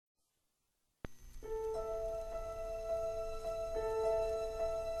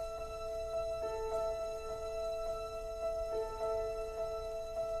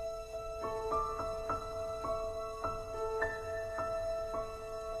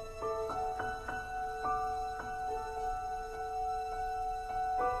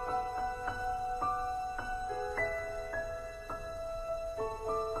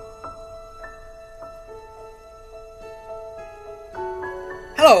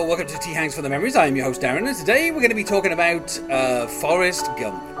Hello, welcome to T Hanks for the Memories. I'm your host Darren, and today we're going to be talking about Forrest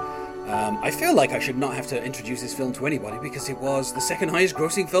Gump. I feel like I should not have to introduce this film to anybody because it was the second highest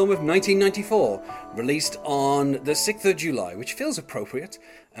grossing film of 1994, released on the 6th of July, which feels appropriate,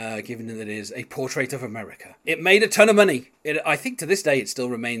 given that it is a portrait of America. It made a ton of money. I think to this day it still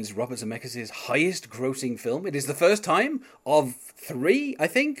remains Robert Zemeckis' highest grossing film. It is the first time of 3, I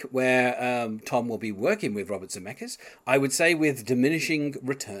think, where Tom will be working with Robert Zemeckis, I would say with diminishing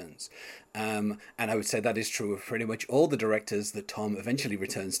returns. And I would say that is true of pretty much all the directors that Tom eventually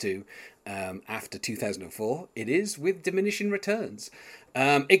returns to after 2004. It is with diminishing returns.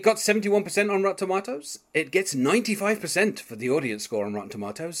 It got 71% on Rotten Tomatoes. It gets 95% for the audience score on Rotten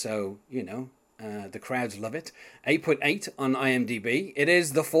Tomatoes, so, you know, the crowds love it. 8.8 on IMDb. It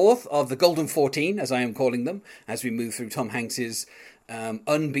is the fourth of the Golden 14, as I am calling them, as we move through Tom Hanks's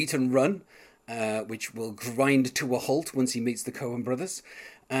unbeaten run, which will grind to a halt once he meets the Coen brothers.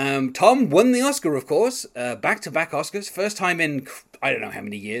 Tom won the Oscar, of course, back-to-back Oscars, first time in, I don't know how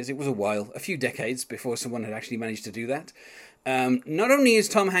many years, it was a while, a few decades before someone had actually managed to do that. Not only is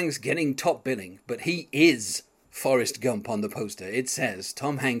Tom Hanks getting top billing, but he is Forrest Gump on the poster. It says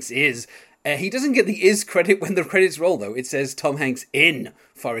Tom Hanks is, he doesn't get the is credit when the credits roll though, it says Tom Hanks in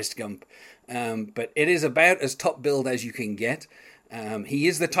Forrest Gump. But it is about as top billed as you can get. He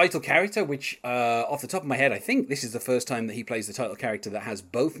is the title character, which, off the top of my head, I think this is the first time that he plays the title character that has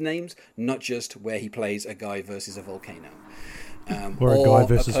both names, not just where he plays a guy versus a volcano. Or a guy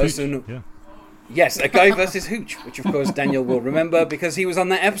versus person. Yeah. Yes, a guy versus Hooch, which of course Daniel will remember because he was on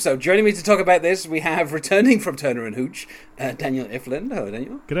that episode. Joining me to talk about this, we have returning from Turner and Hooch, Daniel Ifland. Hello,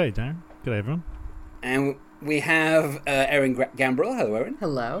 Daniel. G'day, Darren. G'day, everyone. And we have Erin Gambrell. Hello, Erin.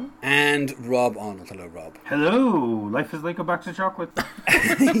 Hello. And Rob Arnold. Hello, Rob. Hello. Life is like a box of chocolate.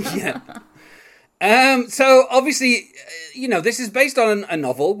 Yeah. So obviously, you know, this is based on a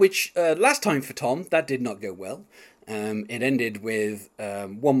novel, which last time for Tom, that did not go well. It ended with,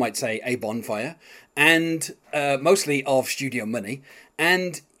 one might say, a bonfire, and mostly of studio money.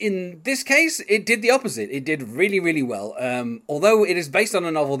 And in this case, it did the opposite. It did really, really well. Although it is based on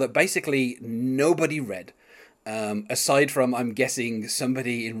a novel that basically nobody read. Aside from, I'm guessing,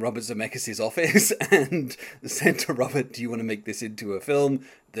 somebody in Robert Zemeckis' office and said to Robert, do you want to make this into a film?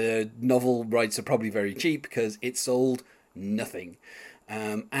 The novel rights are probably very cheap because it sold nothing.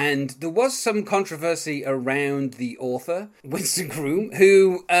 And there was some controversy around the author, Winston Groom,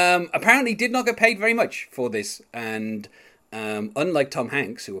 who apparently did not get paid very much for this. And unlike Tom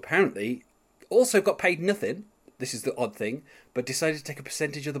Hanks, who apparently also got paid nothing, this is the odd thing, but decided to take a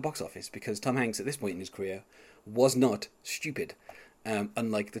percentage of the box office because Tom Hanks at this point in his career was not stupid,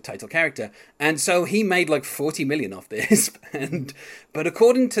 unlike the title character. And so he made like 40 million off this. But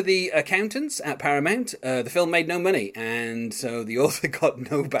according to the accountants at Paramount, the film made no money. And so the author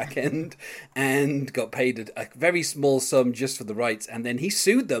got no back end and got paid a very small sum just for the rights. And then he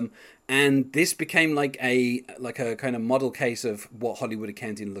sued them. And this became like a kind of model case of what Hollywood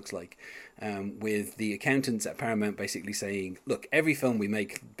accounting looks like. With the accountants at Paramount basically saying, look, every film we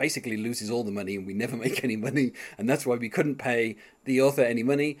make basically loses all the money and we never make any money, and that's why we couldn't pay the author any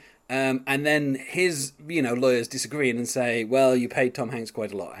money. And then his, lawyers disagreeing and say, well, you paid Tom Hanks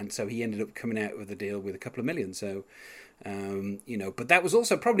quite a lot, and so he ended up coming out with a deal with a couple of million. So, but that was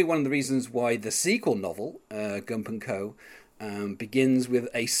also probably one of the reasons why the sequel novel, Gump and Co., begins with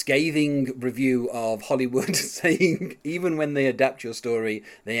a scathing review of Hollywood saying even when they adapt your story,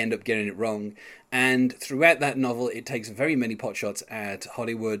 they end up getting it wrong. And throughout that novel, it takes very many potshots at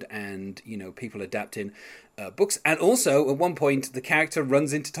Hollywood and, people adapting books. And also, at one point, the character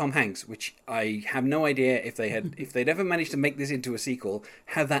runs into Tom Hanks, which I have no idea if they'd ever managed to make this into a sequel,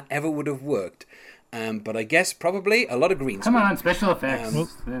 how that ever would have worked. But I guess probably a lot of green screen. Come on, special effects.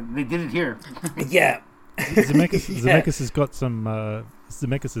 They did it here. Yeah. Zemeckis has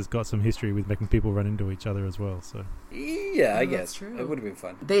got some history with making people run into each other as well. So yeah, I guess true. It would have been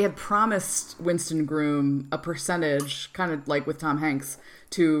fun. They had promised Winston Groom a percentage, kind of like with Tom Hanks,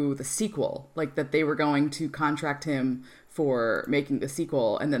 to the sequel, like that they were going to contract him for making the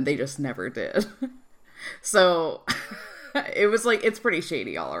sequel, and then they just never did. So it was like, it's pretty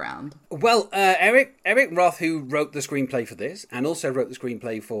shady all around. Well, Eric Roth, who wrote the screenplay for this, and also wrote the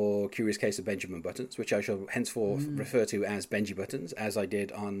screenplay for Curious Case of Benjamin Buttons, which I shall henceforth refer to as Benji Buttons, as I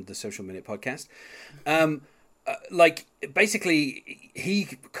did on the Social Minute podcast. Basically, he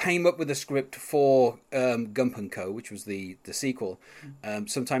came up with a script for Gump and Co., which was the sequel,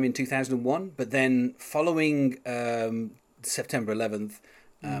 sometime in 2001. But then, following September 11th,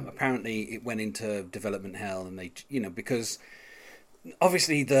 apparently it went into development hell, and they, because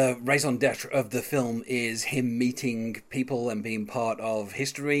obviously the raison d'etre of the film is him meeting people and being part of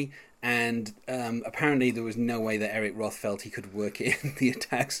history. And apparently there was no way that Eric Roth felt he could work in the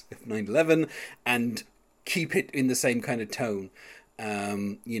attacks of 9/11 and keep it in the same kind of tone.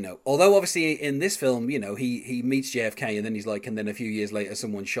 Although obviously in this film, he meets JFK and then he's like, and then a few years later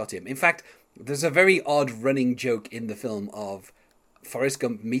someone shot him. In fact, there's a very odd running joke in the film of Forrest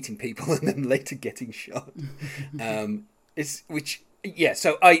Gump meeting people and then later getting shot.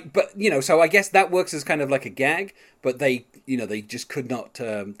 So I guess that works as kind of like a gag, but they just could not,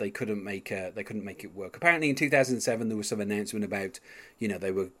 they couldn't make it work. Apparently in 2007 there was some announcement about,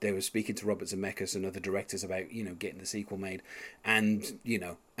 they were speaking to Robert Zemeckis and other directors about, getting the sequel made, and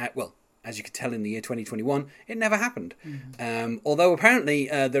as you could tell in the year 2021, it never happened. Mm-hmm. Although apparently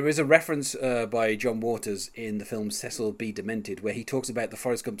there is a reference by John Waters in the film Cecil B. Demented where he talks about the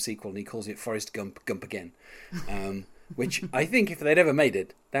Forrest Gump sequel and he calls it Forrest Gump Gump Again. Which I think if they'd ever made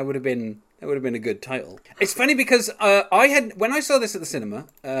it, that would have been a good title. It's funny because when I saw this at the cinema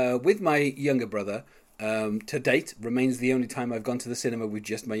with my younger brother, to date remains the only time I've gone to the cinema with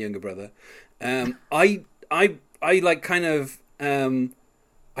just my younger brother. I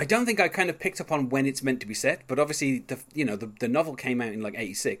don't think I kind of picked up on when it's meant to be set, but obviously the novel came out in like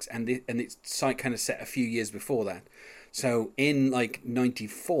 86 and it's kind of set a few years before that. So in like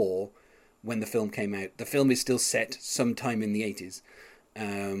 94. When the film came out, the film is still set sometime in the 80s.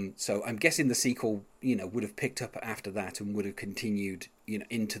 So I'm guessing the sequel, would have picked up after that and would have continued,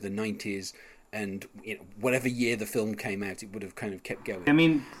 into the 90s, and whatever year the film came out, it would have kind of kept going. I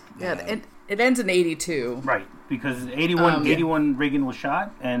mean, it ends in 82, right? Because 81 Reagan was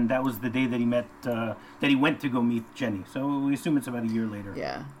shot, and that was the day that he met, that he went to go meet Jenny. So we assume it's about a year later.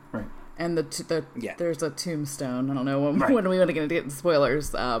 Yeah, right. And there's a tombstone. I don't know when we want to get into spoilers,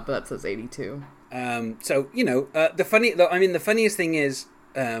 but that says 82. The funniest thing is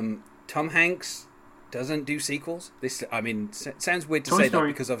Tom Hanks doesn't do sequels. This, sounds weird to say that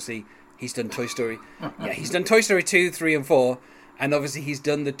because obviously he's done Toy Story. Yeah, he's done Toy Story 2, 3, and 4, and obviously he's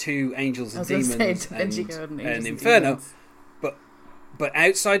done the 2 Angels and Demons and Inferno. But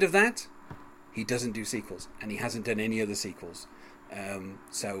outside of that, he doesn't do sequels, and he hasn't done any other sequels.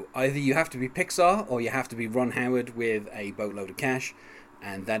 So either you have to be Pixar or you have to be Ron Howard with a boatload of cash,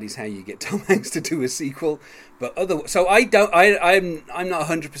 and that is how you get Tom Hanks to do a sequel. But I'm not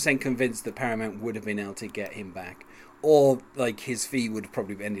 100% convinced that Paramount would have been able to get him back, or like his fee would have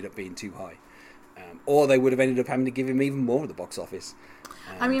probably ended up being too high, or they would have ended up having to give him even more at the box office.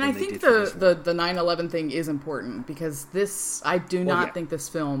 I think the 9/11 thing is important because I do not think this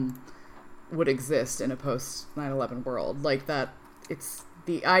film would exist in a post 9/11 world like that. It's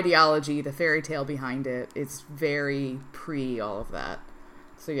the ideology, the fairy tale behind it. It's very pre all of that.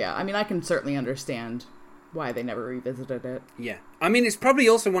 So yeah, I can certainly understand why they never revisited it. Yeah, it's probably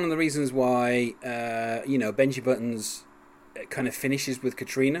also one of the reasons why Benji Buttons kind of finishes with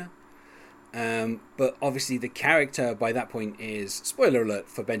Katrina. But obviously the character by that point is, spoiler alert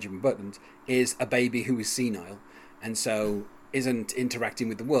for Benjamin Buttons, is a baby who is senile, and so isn't interacting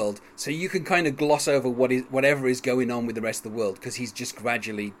with the world, so you can kind of gloss over whatever is going on with the rest of the world because he's just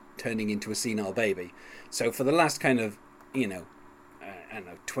gradually turning into a senile baby. So for the last kind of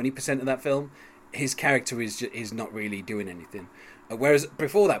 20% of that film, his character is not really doing anything. Whereas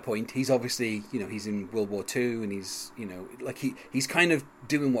before that point, he's obviously he's in World War II and he's he's kind of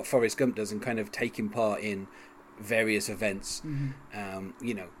doing what Forrest Gump does and kind of taking part in various events.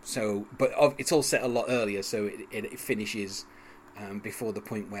 Mm-hmm. But it's all set a lot earlier, so it finishes before the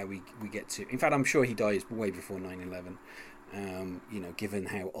point where we get to. In fact, I'm sure he dies way before 9/11. Given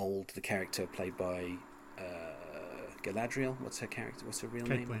how old the character played by Galadriel, what's her character? What's her real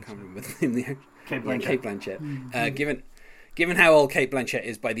name? Blanchett. I can't remember the name. Kate Blanchett. Kate Blanchett. Mm-hmm. Given how old Kate Blanchett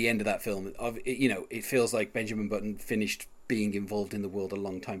is by the end of that film, it feels like Benjamin Button finished being involved in the world a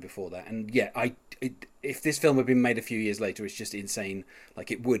long time before that. And yeah, if this film had been made a few years later, it's just insane. Like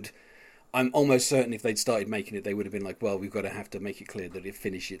it would. I'm almost certain if they'd started making it, they would have been like, well, we've got to have to make it clear that it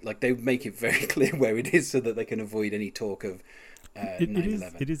finished it. Like they would make it very clear where it is so that they can avoid any talk of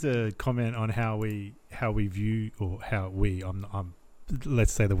 9/11. It is a comment on how we view, or how I'm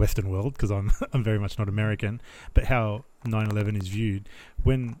let's say the Western world, because I'm very much not American, but how 9/11 is viewed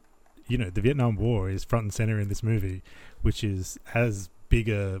when the Vietnam War is front and center in this movie, which is as big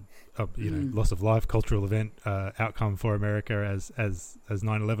a loss of life, cultural event outcome for America as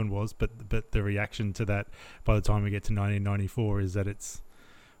 9/11 was, but the reaction to that by the time we get to 1994 is that it's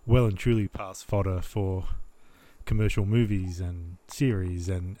well and truly past fodder for commercial movies and series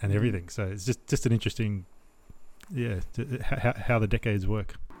and everything. So it's just an interesting, how the decades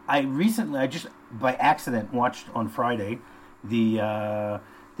work. I just by accident watched on Friday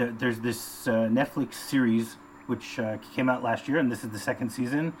There's this Netflix series which came out last year, and this is the second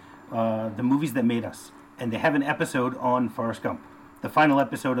season, The Movies That Made Us. And they have an episode on Forrest Gump, the final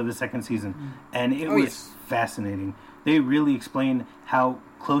episode of the second season. And it was fascinating. They really explain how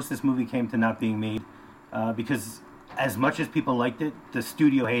close this movie came to not being made, because as much as people liked it, the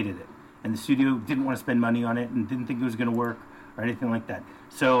studio hated it. And the studio didn't want to spend money on it and didn't think it was going to work or anything like that.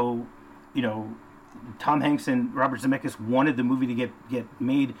 So, Tom Hanks and Robert Zemeckis wanted the movie to get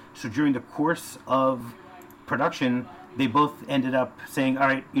made. So during the course of production, they both ended up saying, "All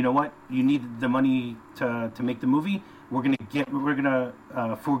right, you know what? You need the money to make the movie. We're gonna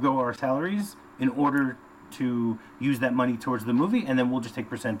forego our salaries in order to use that money towards the movie, and then we'll just take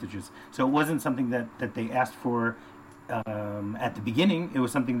percentages." So it wasn't something that they asked for at the beginning. It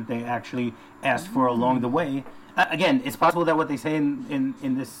was something that they actually asked for along the way. Again, it's possible that what they say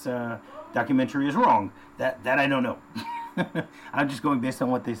in this documentary is wrong. That I don't know. I'm just going based on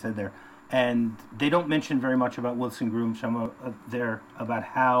what they said there. And they don't mention very much about Wilson Groom there, about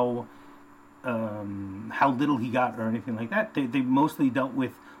how little he got or anything like that. They mostly dealt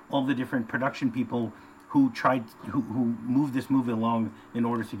with all the different production people who moved this movie along in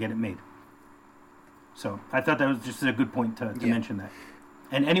order to get it made. So I thought that was just a good point to mention that.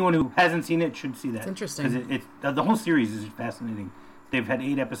 And anyone who hasn't seen it should see that. It's interesting. Because the whole series is fascinating. They've had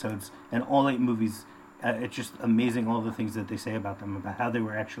 8 episodes, and all 8 movies, it's just amazing all the things that they say about them, about how they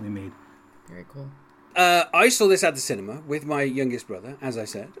were actually made. Very cool. I saw this at the cinema with my youngest brother, as I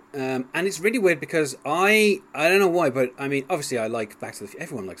said, and it's really weird because I don't know why, but I mean, obviously I like Back to the Future.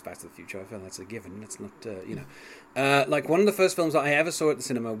 Everyone likes Back to the Future. I feel that's a given. It's not, like one of the first films that I ever saw at the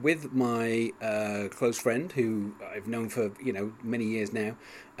cinema with my close friend, who I've known for many years now,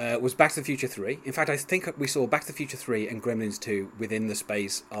 was Back to the Future 3. In fact, I think we saw Back to the Future 3 and Gremlins 2 within the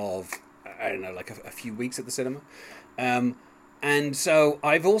space of like a few weeks at the cinema. And so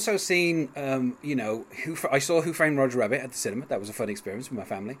I've also seen, I saw Who Framed Roger Rabbit at the cinema. That was a fun experience with my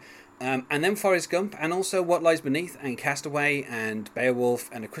family. And then Forrest Gump, and also What Lies Beneath, and Castaway, and Beowulf,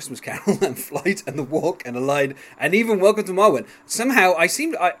 and A Christmas Carol, and Flight, and The Walk, and Allied, and even Welcome to Marwen. Somehow,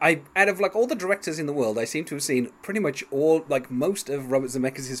 I out of like all the directors in the world, I seem to have seen pretty much most of Robert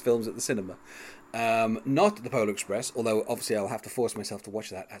Zemeckis' films at the cinema. Not The Polar Express, although obviously I'll have to force myself to watch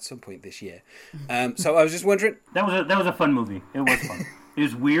that at some point this year. So I was just wondering. That was a fun movie. It was fun. It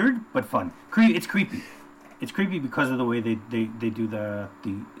was weird but fun. It's creepy. It's creepy because of the way they do the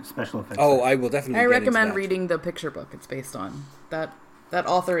special effects. Oh, I will definitely. I recommend reading the picture book it's based on. That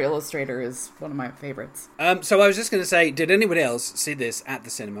author illustrator is one of my favorites. So I was just going to say, did anybody else see this at the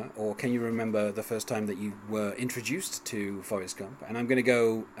cinema, or can you remember the first time that you were introduced to Forrest Gump? And I'm going to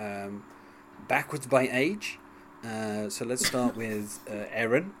go backwards by age. So let's start with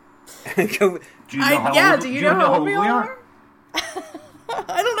Erin. Do you know how old we are?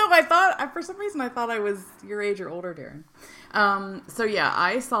 I don't know. For some reason, I thought I was your age or older, Darren. So yeah,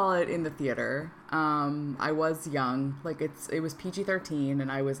 I saw it in the theater. I was young, like it was PG-13, and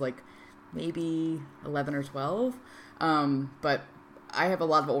I was like maybe 11 or 12. But I have a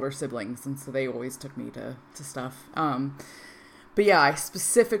lot of older siblings, and so they always took me to stuff. But yeah, I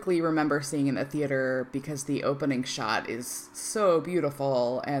specifically remember seeing it in the theater because the opening shot is so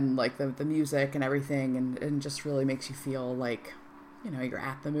beautiful, and like the music and everything, and just really makes you feel like, you're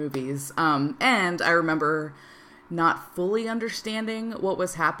at the movies. And I remember not fully understanding what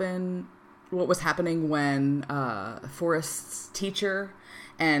was happening when Forrest's teacher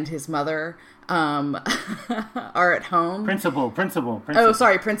and his mother are at home. Principal. Oh,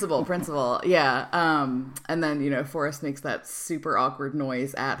 sorry, principal. Yeah. And then, Forrest makes that super awkward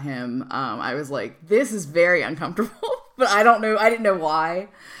noise at him. I was like, this is very uncomfortable, but I didn't know why.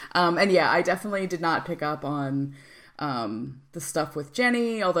 And yeah, I definitely did not pick up on the stuff with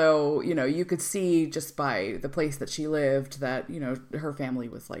Jenny, although, you could see just by the place that she lived that, her family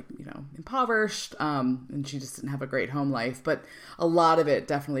was like, impoverished, and she just didn't have a great home life. But a lot of it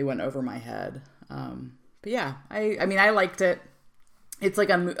definitely went over my head. But yeah, I mean, I liked it. It's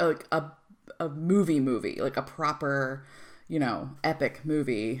like a movie, like a proper, epic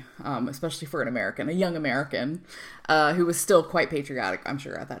movie, especially for a young American, who was still quite patriotic, I'm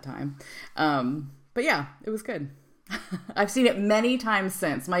sure, at that time. But yeah, it was good. I've seen it many times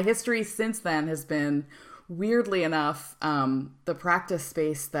since. My history since then has been, weirdly enough, the practice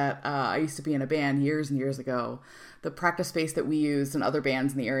space that I used to be in a band years and years ago. The practice space that we used and other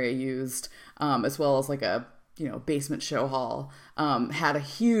bands in the area used, as well as like a basement show hall, had a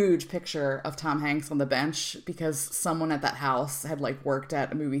huge picture of Tom Hanks on the bench because someone at that house had like worked at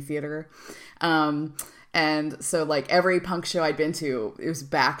a movie theater. And so like every punk show I'd been to, it was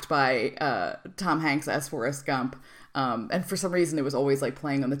backed by Tom Hanks as Forrest Gump. And for some reason, it was always like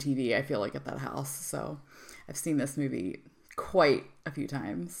playing on the TV, I feel like, at that house. So I've seen this movie quite a few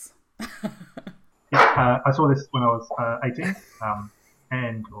times. I saw this when I was 18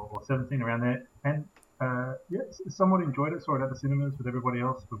 or 17, around there. And somewhat enjoyed it. Saw it at the cinemas with everybody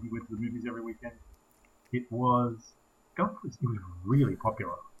else. We went to the movies every weekend. Gump was really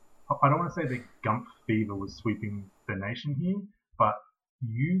popular. I don't want to say the Gump fever was sweeping the nation here, but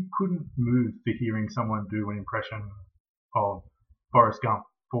you couldn't move for hearing someone do an impression of Forrest Gump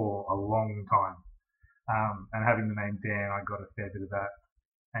for a long time. And having the name Dan, I got a fair bit of that,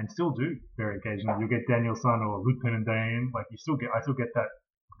 and still do very occasionally. You'll get Daniel-san or Lieutenant Dan. Like I still get that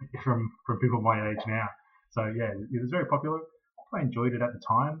from people my age now. So yeah, it was very popular. I enjoyed it at the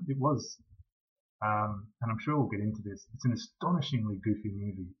time. It was, and I'm sure we'll get into this. It's an astonishingly goofy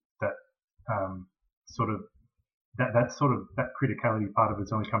movie that that criticality part of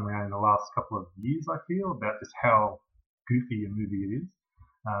it's only come around in the last couple of years. I feel about just how goofy a movie it is.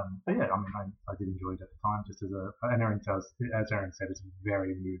 But yeah, I mean, I did enjoy it at the time. Just as as Aaron said, it's a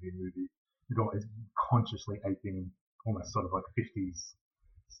very movie. It's consciously aping almost sort of like 50s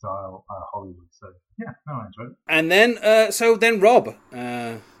style Hollywood. So yeah, no, I enjoyed it. And then, Rob.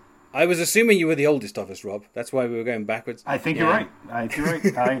 I was assuming you were the oldest of us, Rob. That's why we were going backwards. I think you're right.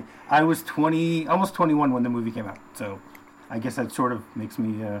 I was 20, almost 21 when the movie came out. So I guess that sort of makes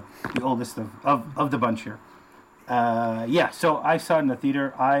me the oldest of the bunch here. So I saw it in the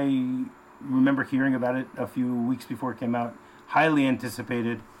theater. I remember hearing about it a few weeks before it came out. Highly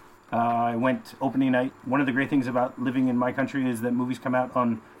anticipated. I went opening night. One of the great things about living in my country is that movies come out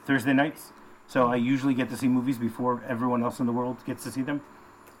on Thursday nights. So I usually get to see movies before everyone else in the world gets to see them.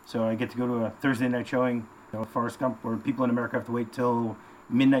 So I get to go to a Thursday night showing, Forrest Gump, where people in America have to wait till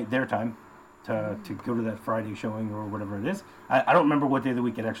midnight their time to go to that Friday showing or whatever it is. I don't remember what day of the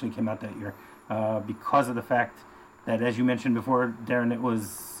week it actually came out that year, because of the fact that, as you mentioned before, Darren, it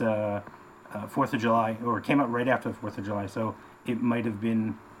was 4th of July, or it came out right after the 4th of July, so it might have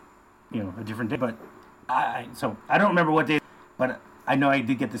been, a different day. But I don't remember what day, but I know I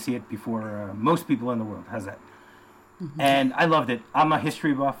did get to see it before most people in the world. How's that? Mm-hmm. And I loved it. I'm a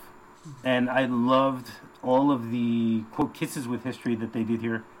history buff, and I loved all of the, quote, kisses with history that they did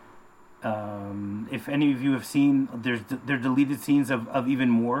here. If any of you have seen, there are deleted scenes of even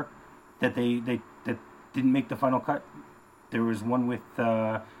more that that didn't make the final cut. There was one with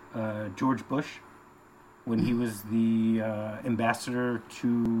George Bush when he was the ambassador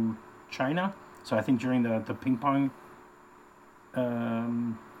to China. So I think during the ping pong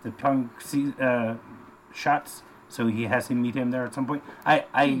shots. So he has him meet him there at some point.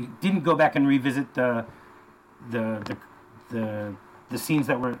 I didn't go back and revisit the scenes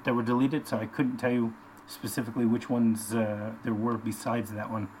that were deleted, so I couldn't tell you specifically which ones there were besides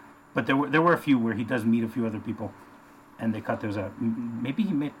that one. But there were a few where he does meet a few other people, and they cut those out. Maybe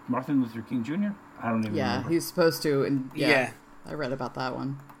he met Martin Luther King Jr. I don't even remember. He's supposed to. And yeah, I read about that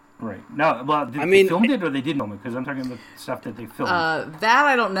one. Right. No, well, they filmed it or they didn't film it? Because I'm talking about stuff that they filmed. That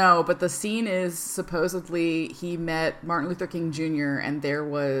I don't know, but the scene is supposedly he met Martin Luther King Jr. and there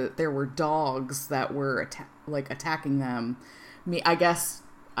were dogs that were attacking them. I guess,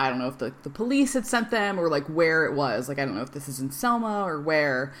 I don't know if the police had sent them or like where it was. Like, I don't know if this is in Selma or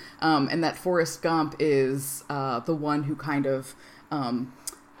where. And that Forrest Gump is the one who kind of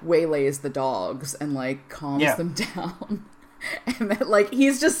waylays the dogs and like calms them down. And that, like,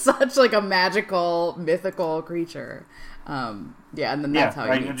 he's just such like a magical, mythical creature. And then that's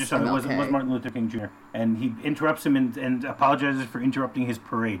how he meets it was Martin Luther King Jr. And he interrupts him and apologizes for interrupting his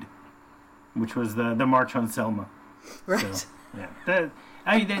parade, which was the March on Selma. Right. So, yeah.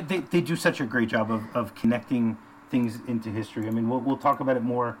 They do such a great job of connecting things into history. I mean, we'll talk about it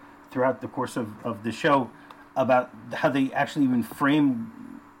more throughout the course of the show about how they actually even frame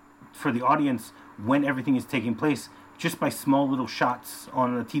for the audience when everything is taking place, just by small little shots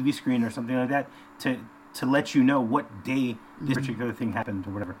on a TV screen or something like that to let you know what day this particular thing happened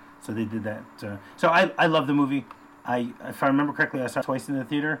or whatever. So they did that. So I love the movie. If I remember correctly, I saw it twice in the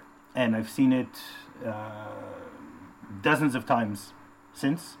theater, and I've seen it dozens of times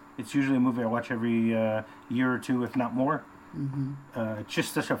since. It's usually a movie I watch every year or two, if not more. Mm-hmm. It's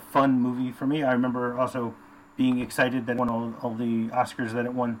just such a fun movie for me. I remember also being excited that it won all the Oscars that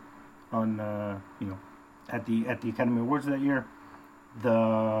it won on, at the Academy Awards that year.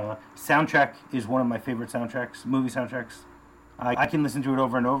 The soundtrack is one of my favorite movie soundtracks. I can listen to it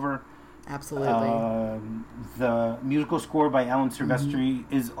over and over. Absolutely. The musical score by Alan Silvestri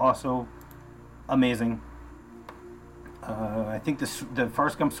is also amazing. I think the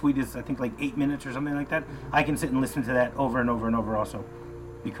Forrest Gump suite is, I think, like 8 minutes or something like that. I can sit and listen to that over and over and over also,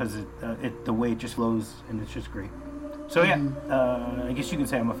 because the way it just flows, and it's just great. So yeah, I guess you can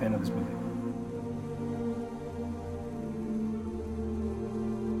say I'm a fan of this movie.